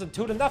Oilers are losing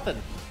 2-0.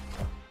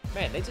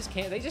 Man, they just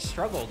can't... They just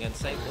struggle against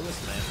St.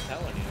 Louis, man. I'm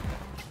telling you.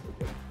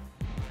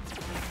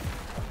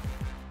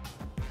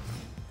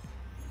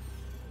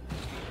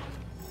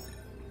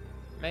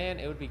 Man,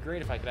 it would be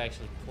great if I could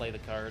actually play the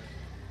card.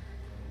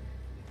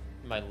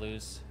 Might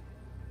lose.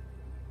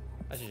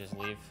 I should just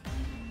leave.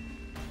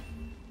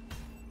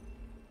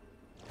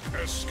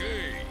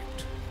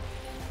 Escaped.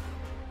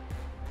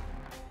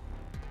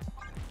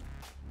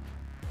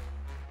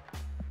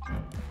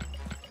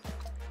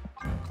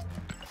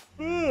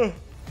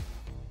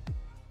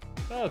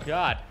 Oh,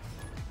 God.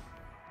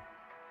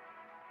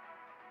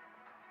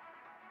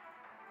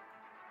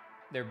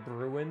 They're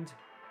Bruined.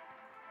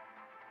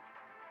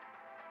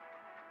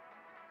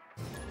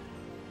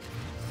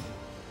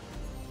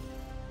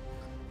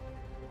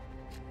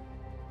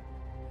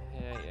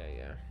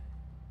 Yeah.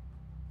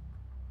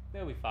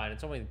 They'll be fine.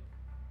 It's only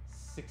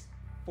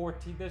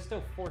 14. There's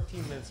still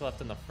 14 minutes left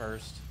in the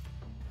first.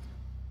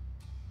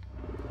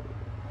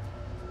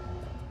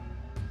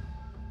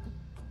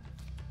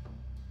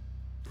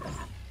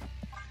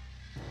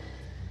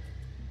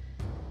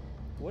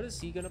 What is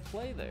he gonna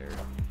play there?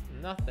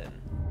 Nothing.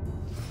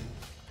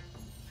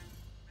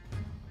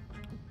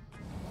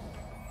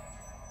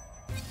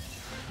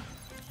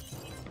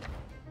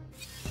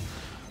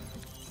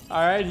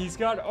 Alright, he's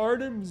got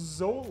Artem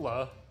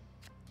Zola.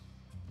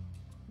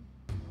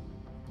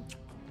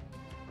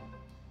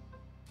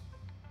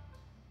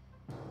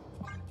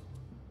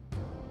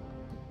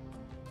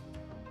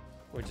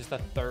 We're just a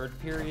third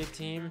period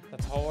team?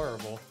 That's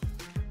horrible.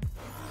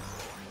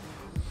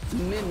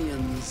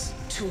 Minions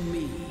to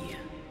me.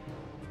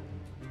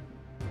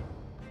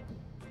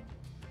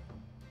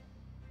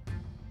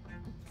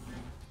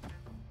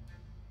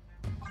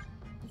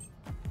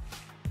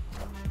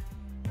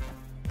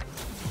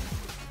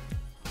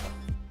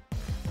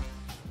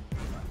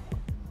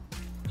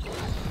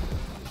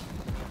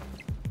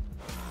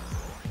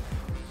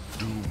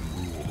 Doom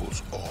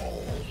rules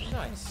all.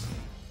 Nice.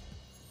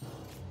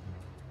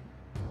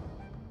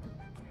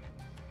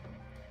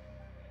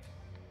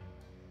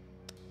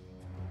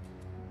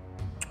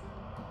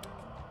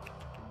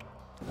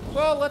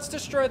 Well, let's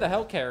destroy the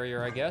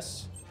Hellcarrier, I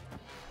guess.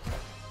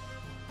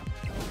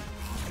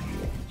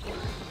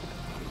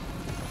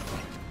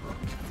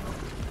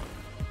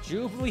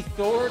 Jubilee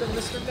Thord and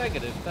Mr.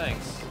 Negative,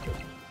 thanks.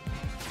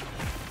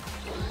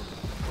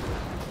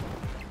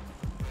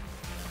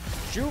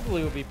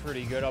 Jubilee would be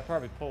pretty good. I'll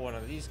probably pull one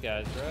of these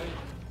guys, right?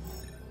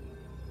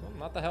 Well,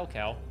 not the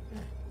Hellcow.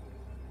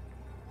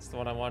 It's the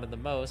one I wanted the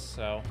most,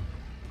 so...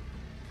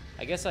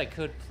 I guess I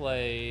could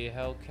play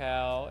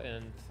Hellcow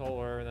and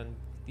Thor, and then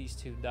these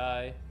two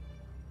die.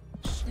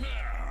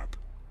 Snap!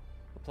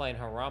 We're playing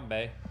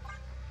Harambe.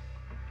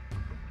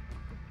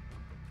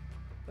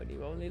 But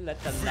you only let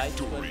the light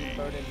when you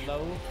burn it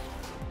low.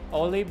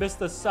 Only miss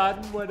the sun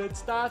when it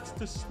starts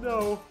to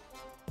snow.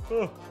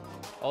 Ugh.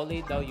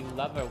 Only though you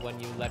love her when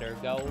you let her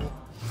go.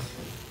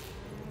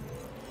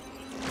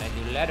 And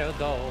you let her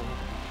go.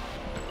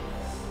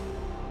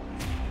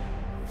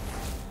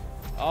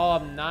 Oh,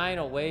 I'm 9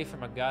 away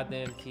from a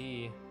goddamn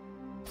key.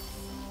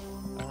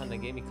 Oh, and they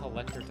gave me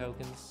collector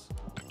tokens.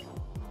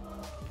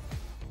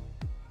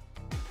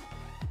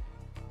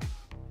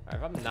 Alright,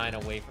 if I'm 9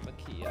 away from a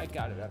key, I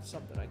gotta have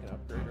something I can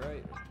upgrade,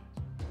 right?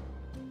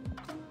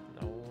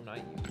 No, not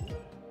you.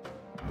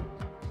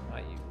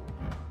 Not you.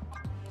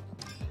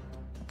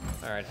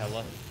 Alright,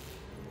 Hella.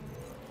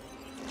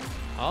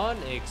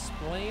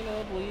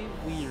 Unexplainably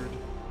weird.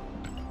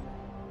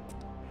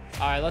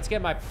 Alright, let's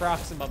get my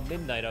Proxima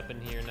Midnight up in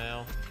here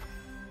now.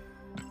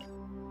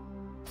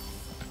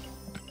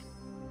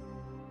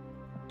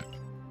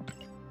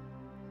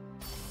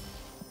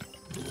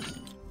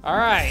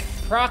 Alright,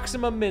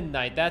 Proxima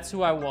Midnight, that's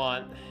who I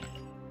want.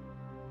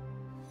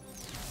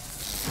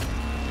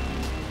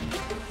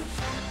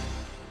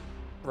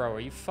 Bro,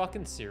 are you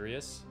fucking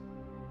serious?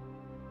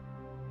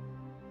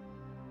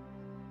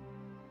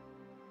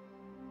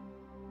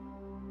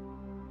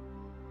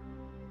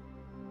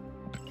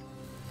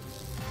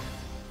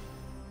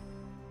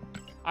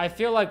 I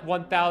feel like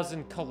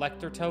 1,000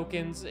 collector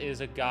tokens is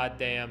a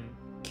goddamn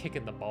kick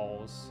in the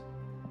balls.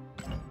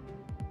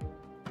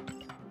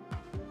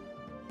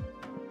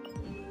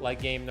 Like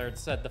Game Nerd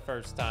said the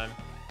first time.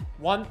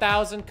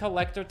 1,000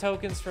 collector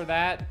tokens for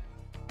that?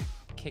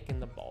 Kick in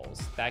the balls.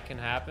 That can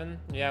happen.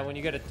 Yeah, when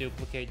you get a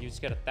duplicate, you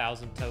just get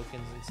 1,000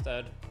 tokens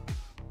instead.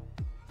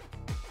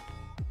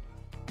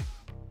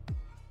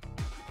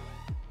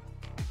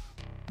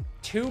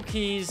 Two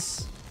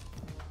keys.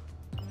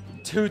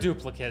 2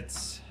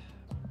 duplicates.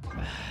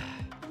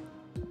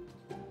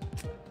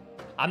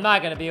 I'm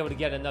not going to be able to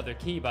get another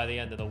key by the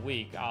end of the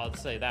week. I'll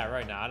say that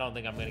right now. I don't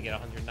think I'm going to get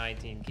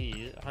 119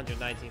 keys,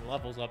 119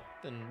 levels up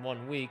in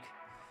 1 week.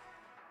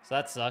 So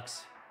that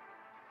sucks.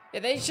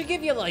 Yeah, they should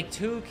give you like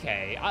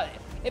 2K.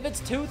 If it's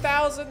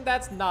 2,000,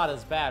 that's not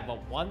as bad.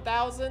 But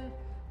 1,000?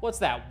 What's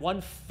that?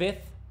 1/5?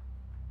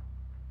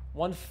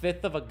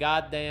 1/5 of a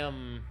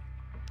goddamn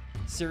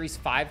Series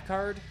 5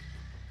 card?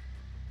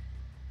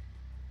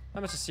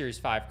 How much is Series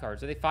 5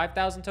 cards? Are they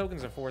 5,000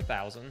 tokens or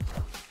 4,000?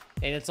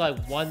 And it's like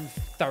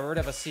 1/3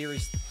 of a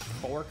Series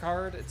 4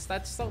 card.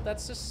 That's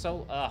just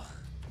so ugh.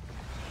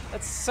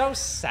 That's so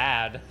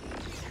sad.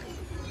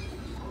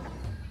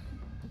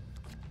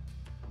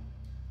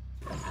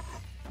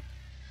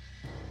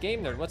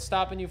 Game Nerd, what's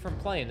stopping you from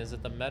playing? Is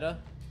it the meta?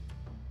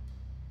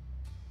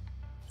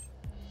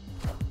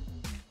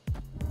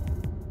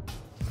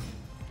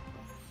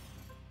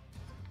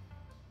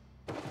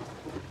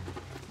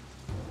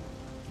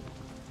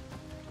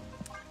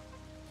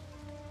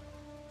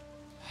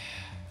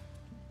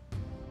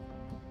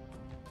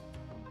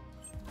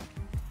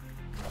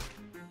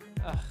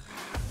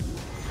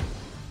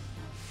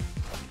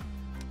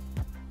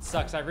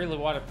 Sucks. I really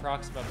wanted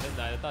Proxima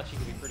Midnight. I thought she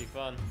could be pretty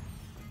fun.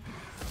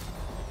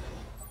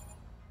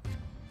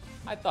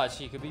 I thought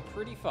she could be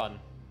pretty fun.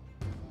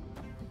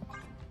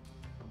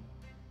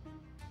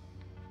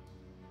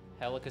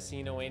 Hella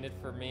Casino ain't it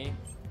for me.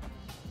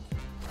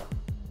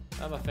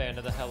 I'm a fan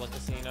of the Hella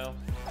Casino.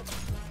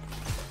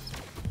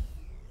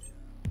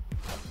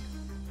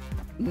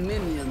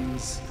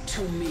 Minions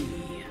to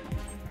me.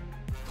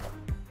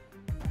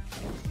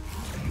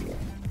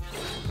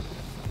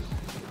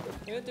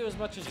 Can't do as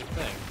much as you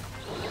think.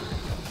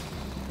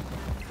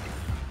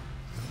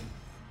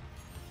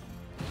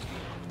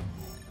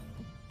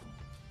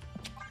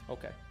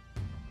 Okay.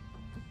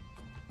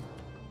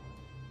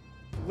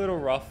 Little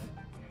rough.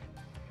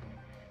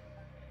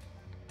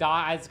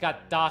 It's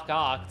got Doc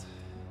Ocked.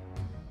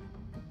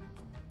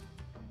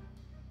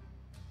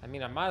 I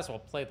mean, I might as well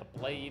play the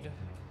Blade.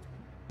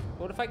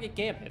 What if I get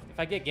Gambit? If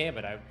I get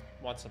Gambit, I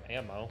want some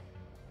ammo.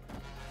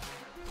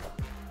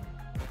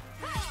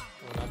 Well,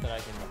 not that I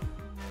can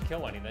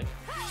kill anything.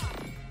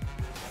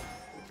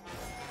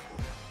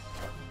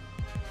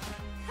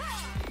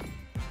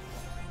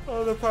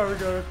 Oh, they're probably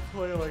gonna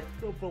play like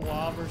a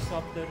Blob or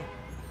something.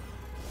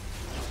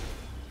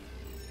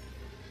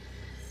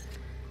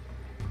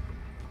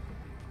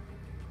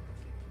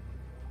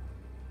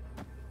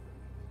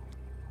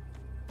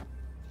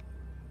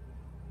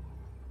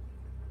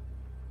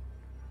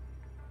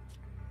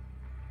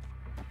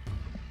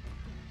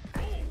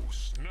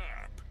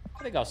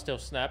 I think I'll still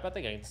snap. I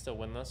think I can still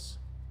win this.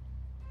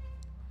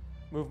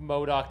 Move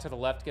MODOK to the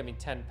left, give me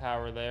 10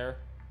 power there.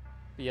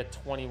 Be at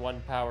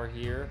 21 power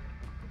here.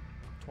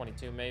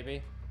 22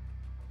 maybe.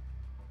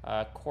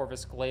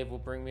 Corvus Glaive will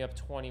bring me up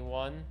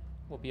 21.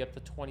 We'll be up to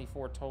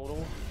 24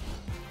 total.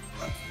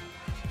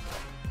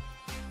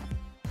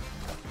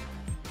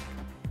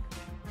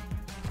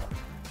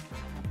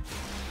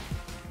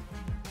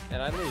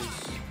 And I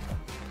lose.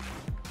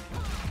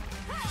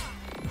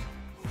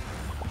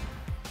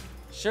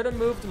 Should have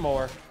moved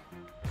more.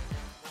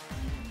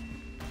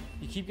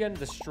 You keep getting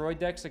destroyed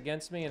decks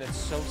against me, and it's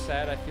so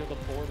sad. I feel the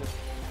board with...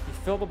 You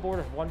fill the board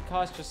with 1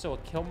 cost just so a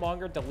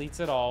Killmonger deletes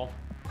it all.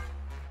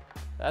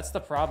 That's the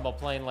problem of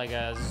playing like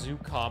a zoo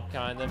comp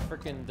kind of.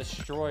 Freaking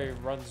Destroy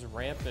runs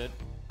rampant.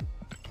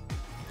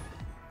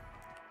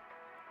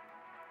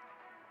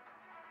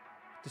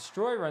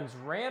 Destroy runs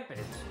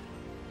rampant.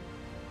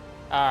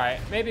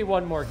 Alright, maybe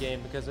one more game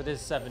because it is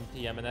 7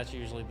 p.m. and that's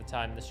usually the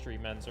time the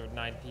stream ends, or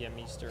 9 p.m.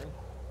 Eastern.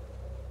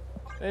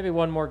 Maybe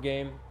one more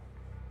game.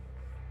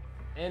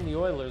 And the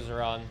Oilers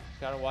are on.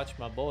 Gotta watch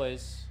my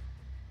boys.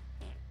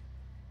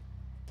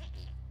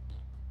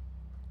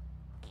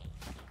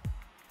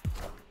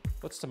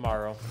 What's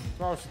tomorrow?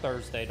 Tomorrow's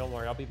Thursday. Don't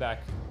worry, I'll be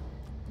back.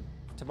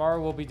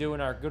 Tomorrow we'll be doing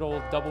our good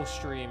old double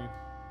stream.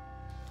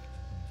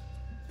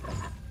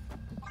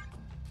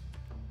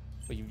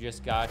 But you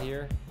just got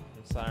here.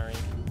 I'm sorry.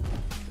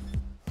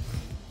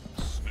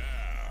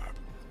 Snap.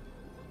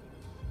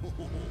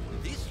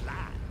 This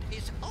land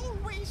is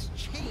always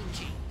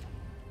changing.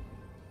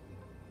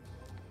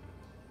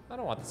 I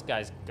don't want this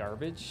guy's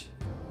garbage.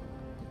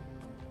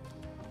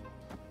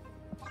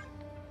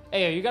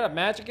 Hey, you got a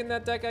magic in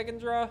that deck I can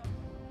draw?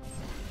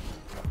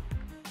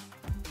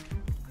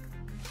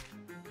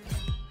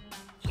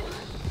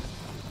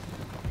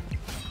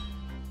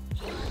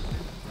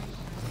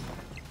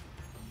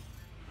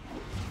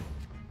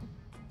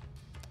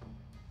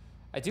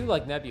 I do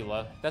like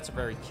Nebula. That's a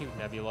very cute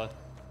Nebula.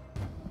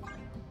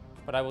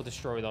 But I will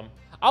destroy them.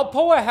 I'll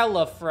pull a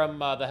Hela from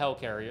the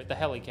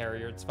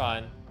Helicarrier. It's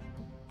fine.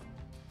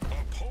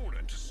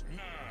 Opponent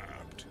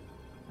snapped.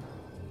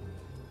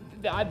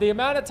 The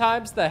amount of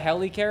times the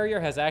Helicarrier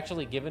has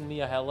actually given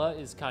me a Hela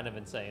is kind of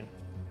insane.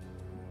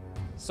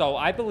 So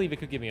I believe it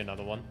could give me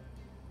another one.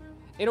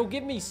 It'll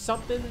give me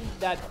something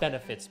that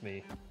benefits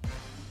me.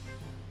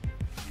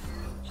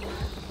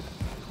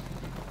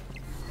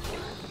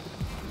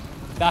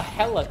 The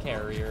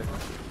Helicarrier.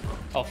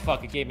 Oh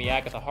fuck, it gave me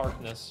Agatha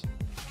Harkness.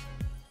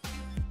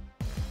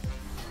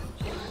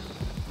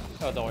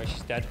 Oh, don't worry,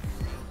 she's dead.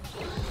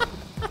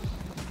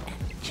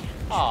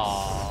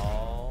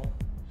 Aww.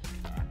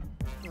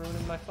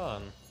 Ruining my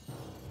fun.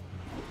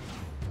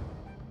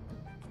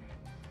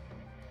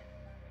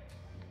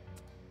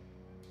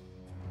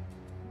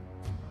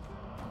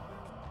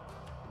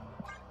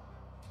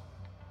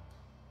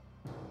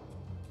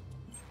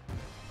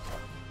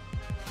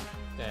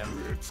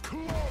 Damn. It's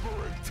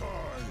clobbering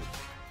time.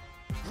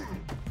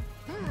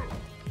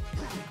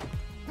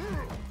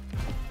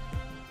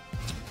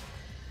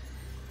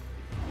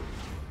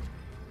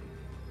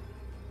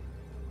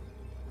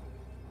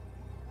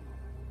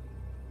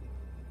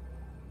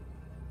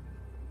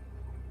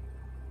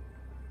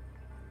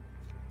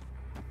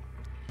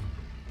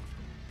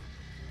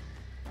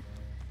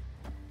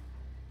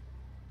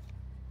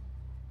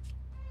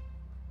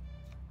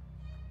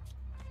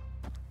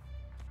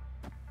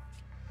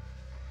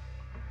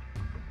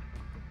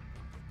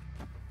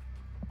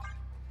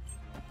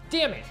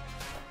 Damn it!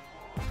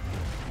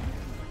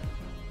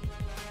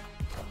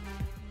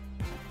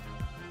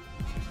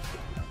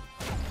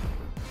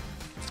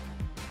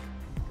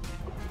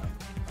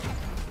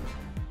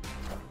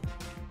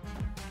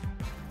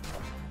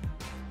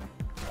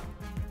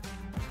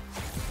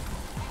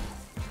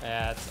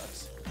 Yeah, that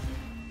sucks.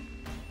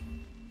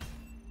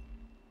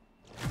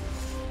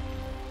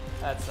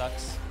 That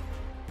sucks.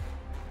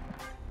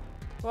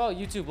 Well,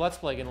 YouTube Let's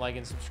Play can like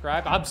and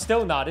subscribe. I'm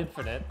still not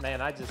infinite.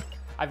 Man,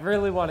 I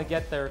really want to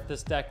get there with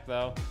this deck,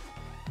 though.